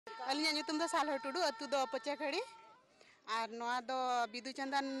Alinya nyutum do Salho Tudu atu do Pachakhali ar noa do Bidu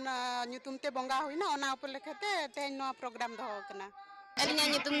Chandan nyutum te bonga huina ona upalekhate tehny noa program doho kana. Alinya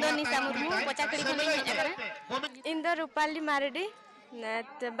nyutum do Nisa Murmu Pachakhali khoni hej akana. Indo Rupali Mardi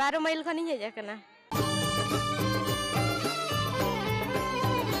 12 mail khoni hej akana.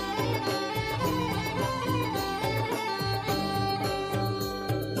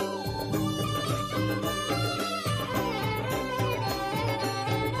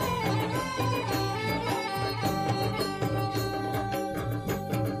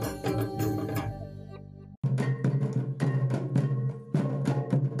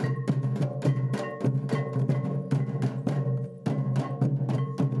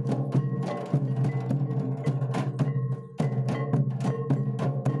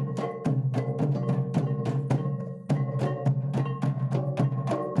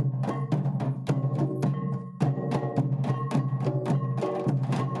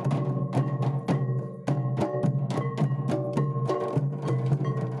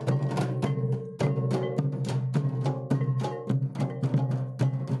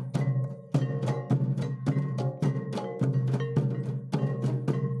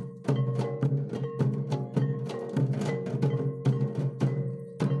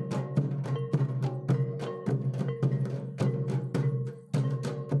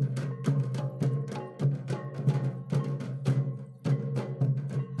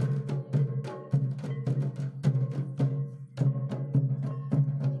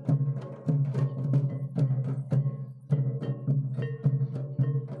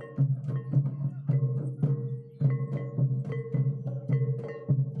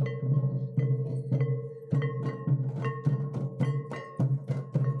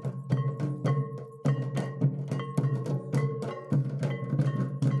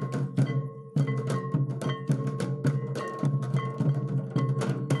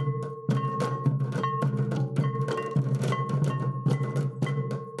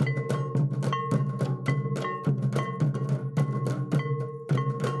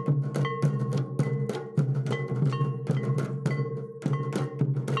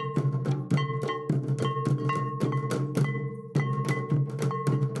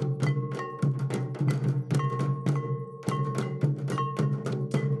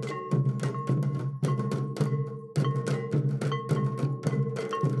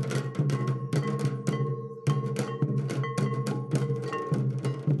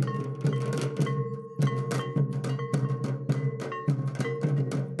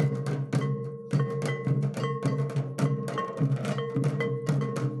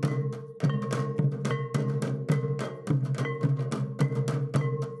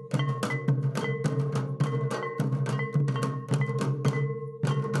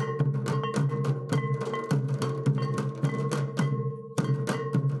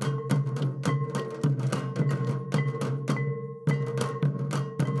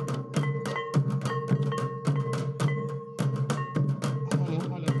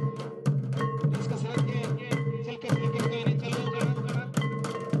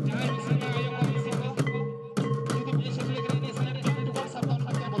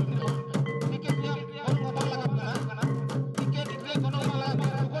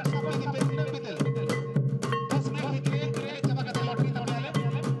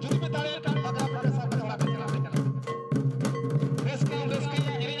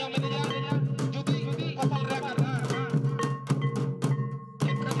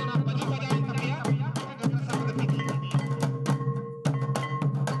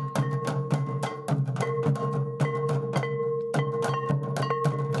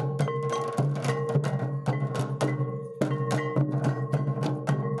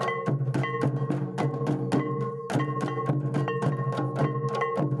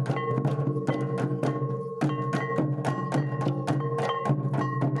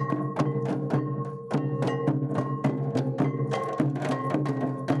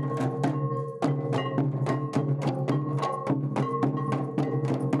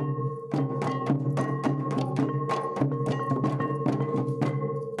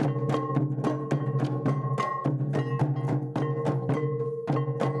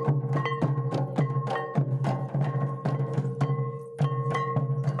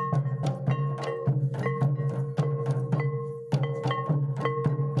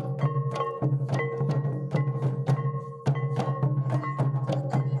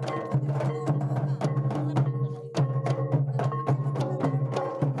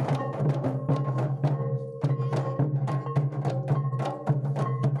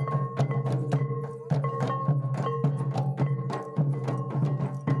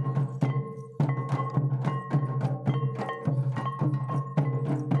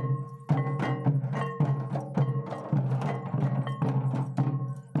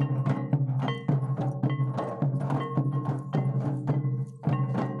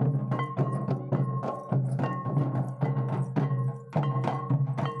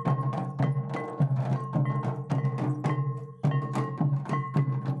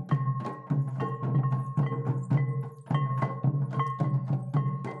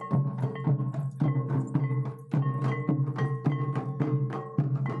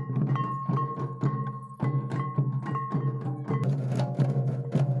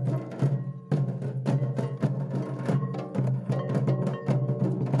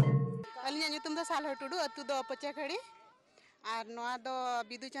 अतु दो पचाखड़ी और नोआ दो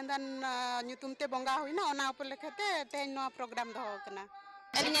बिदु चंदन ᱧᱩᱛᱩᱢ ᱛᱮ ᱵᱚᱸᱜᱟ ᱦᱩᱭᱱᱟ ᱚᱱᱟ ᱩᱯᱚᱞᱮᱠᱷᱟᱛᱮ ᱛᱮᱦᱮᱧ ᱱᱚᱣᱟ ᱯᱨᱳᱜᱨᱟᱢ ᱫᱚᱦᱚ ᱟᱠᱟᱱᱟ।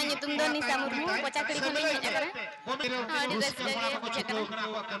 ᱟᱹᱞᱤᱧᱟᱜ ᱧᱩᱛᱩᱢ ᱫᱚ ᱱᱤᱥᱟ ᱢᱩᱨᱢᱩ ᱯᱚᱪᱟᱠᱷᱟᱲᱤ ᱠᱷᱚᱱᱤᱧ ᱦᱮᱡ ᱟᱠᱟᱱᱟ। ᱟᱹᱰᱤ ᱨᱟᱹᱥᱠᱟᱹ ᱜᱮ ᱵᱩᱡᱷᱟᱹᱜ ᱠᱟᱱᱟ।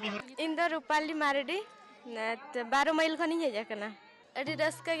 ᱤᱧ ᱫᱚ ᱨᱩᱯᱟᱞᱤ ᱢᱟᱨᱰᱤ 12 ᱢᱟइल खनिᱧ हेज आकना। अड़ी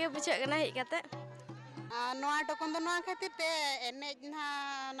रस्का गे बुझाग कना हेज काते नोआ टोकन दो नोआ खातिर ते एनेज ना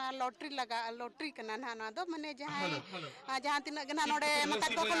ना लॉटरी लगा लॉटरी कना ना ना दो माने जहां तिना गना नोडे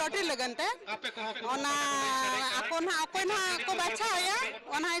मकात को लॉटरी लगनते ओना आपो ना को बाछाया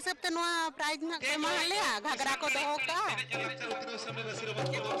ओना हिसाब ते नोआ प्राइज ना को माहलिया घाघरा को दो का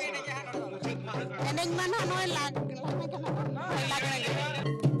एनेज माना नोय लागने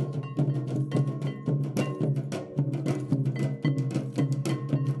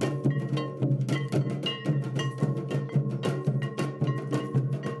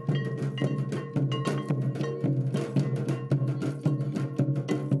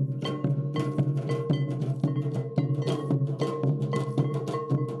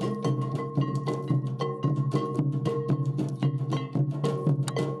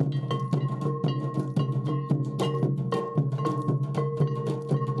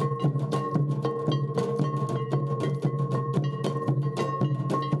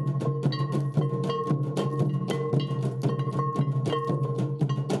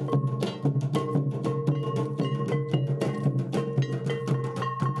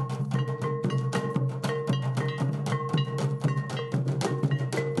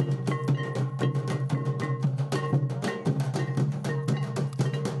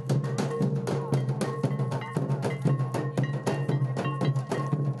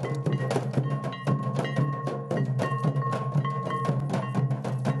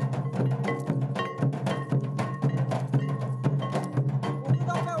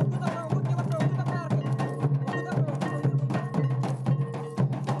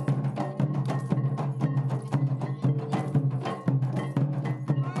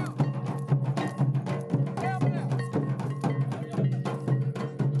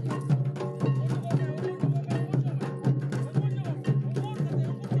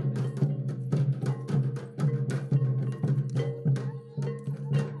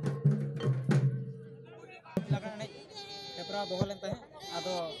दोहो लेन तहे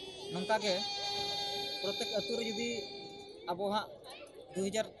आदो नंका के प्रत्येक अतु रे जुदी अबो हा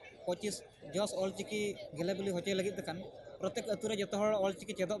 2025 जस ऑलचिकी गेलेबली होचे लगित तकन प्रत्येक अतु रे जतो हर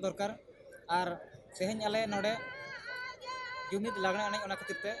ऑलचिकी चेदो दरकार आर सेहन आले नोडे जुमिद लागना अने ओना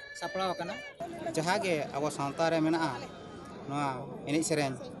खातिर ते सापड़ाव कना जहां गे अबो सावता रे मेना नोआ एनि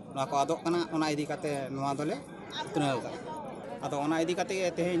सेरेन नोआ को आदोक कना ओना इदी काते नोआ दोले उतनाव का आदो ओना इदी काते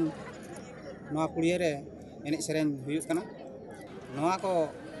तेहेन नोआ कुड़िये रे एनि सेरेन हुयुक कना नोआ को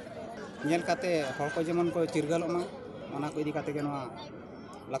नेल काते हर को जेमन को चिरगलमा ओना को इदी काते के नोआ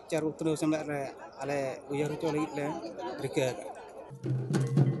लक्चर उतनाव सेमलेट रे आले उयहर हचो लगित ले रिका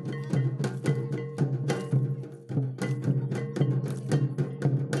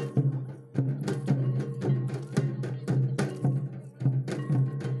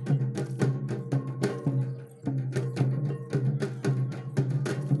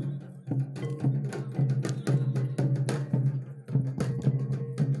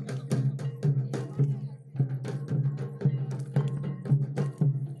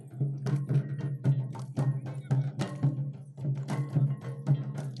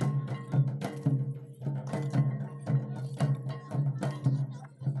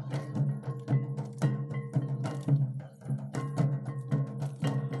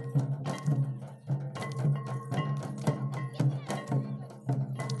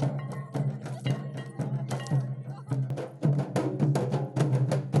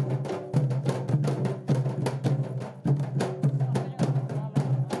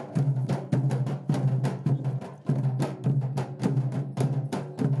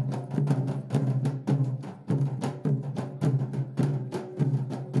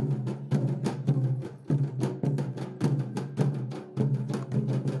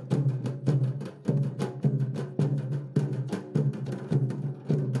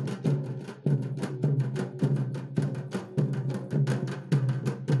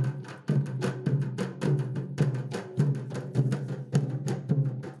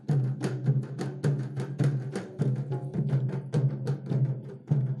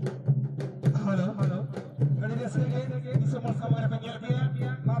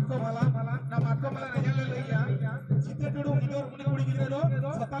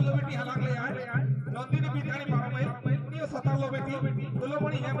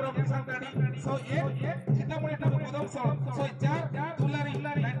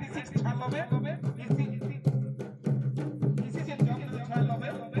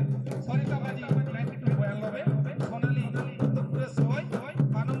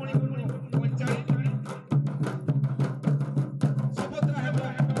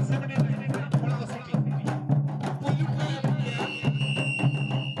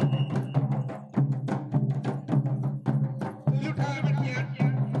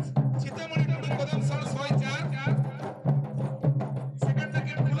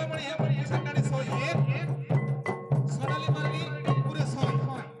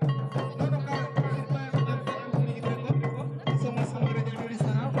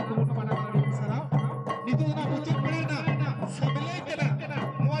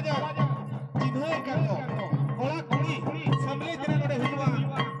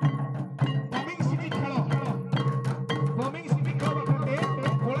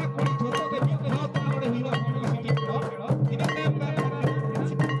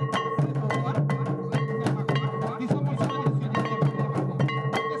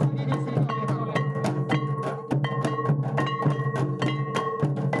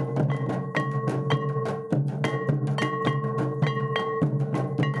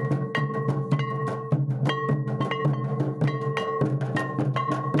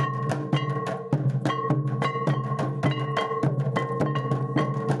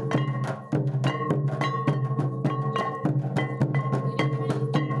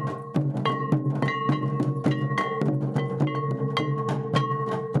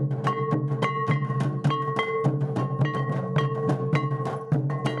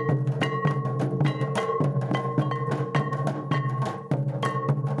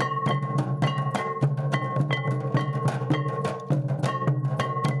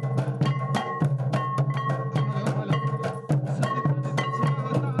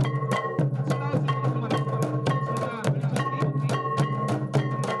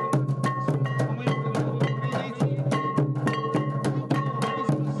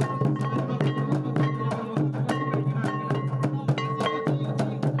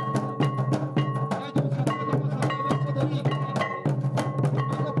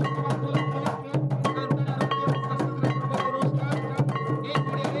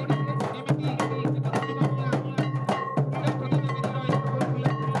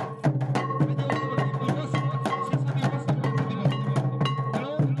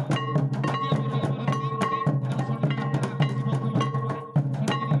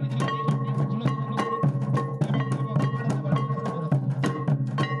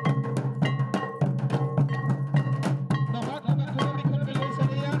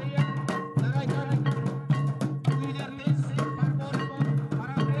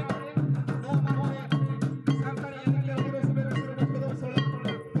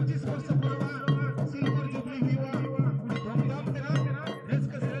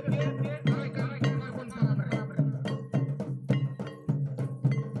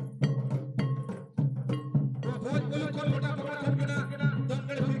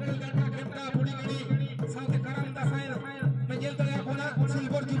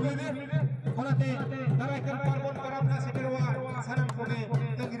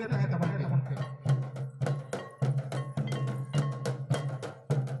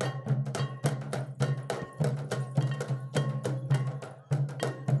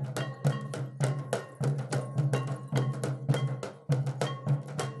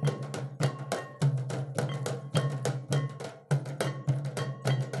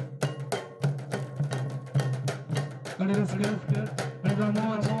अड़ी रस्के अड़ी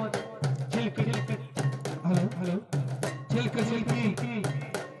रामोज चिलके हेलो हेलो चिलके चिलकी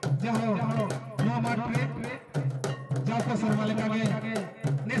जाओ नो मार्टे जाओ को सरमाले कागे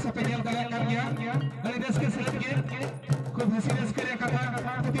ने सपेजल का गया अड़ी रस्के सिलके को हंसी रस्के रे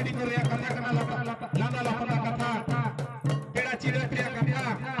कथा कुतिडी को रे कथा कना लांदा लापता कथा पेड़ा चिड़ा प्रिया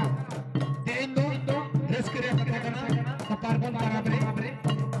कथा तेन दो रस्के रे कथा कना पार्बन बराबरे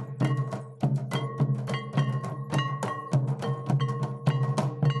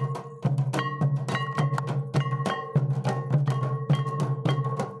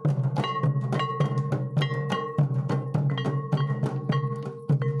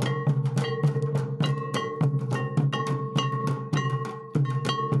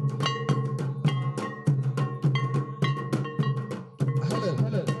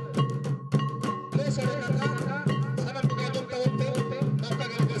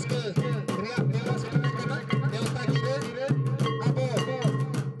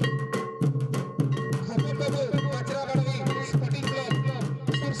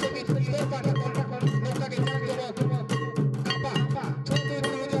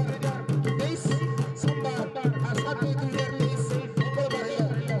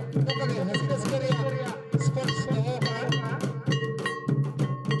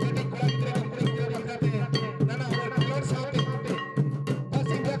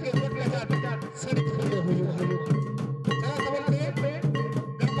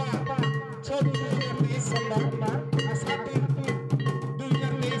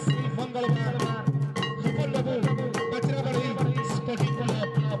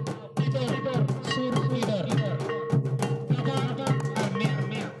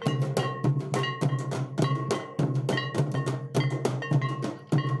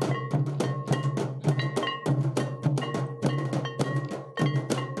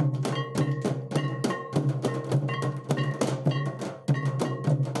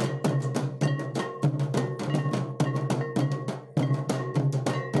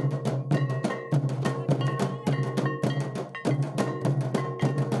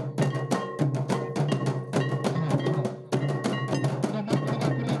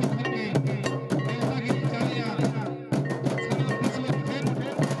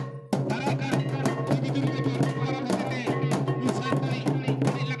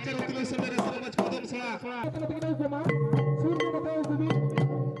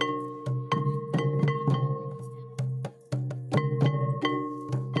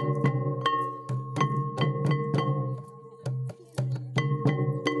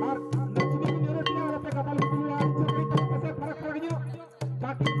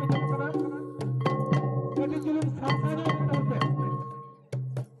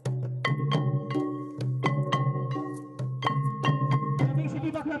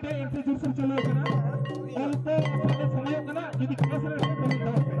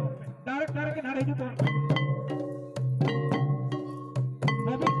डायरेक्ट के नारे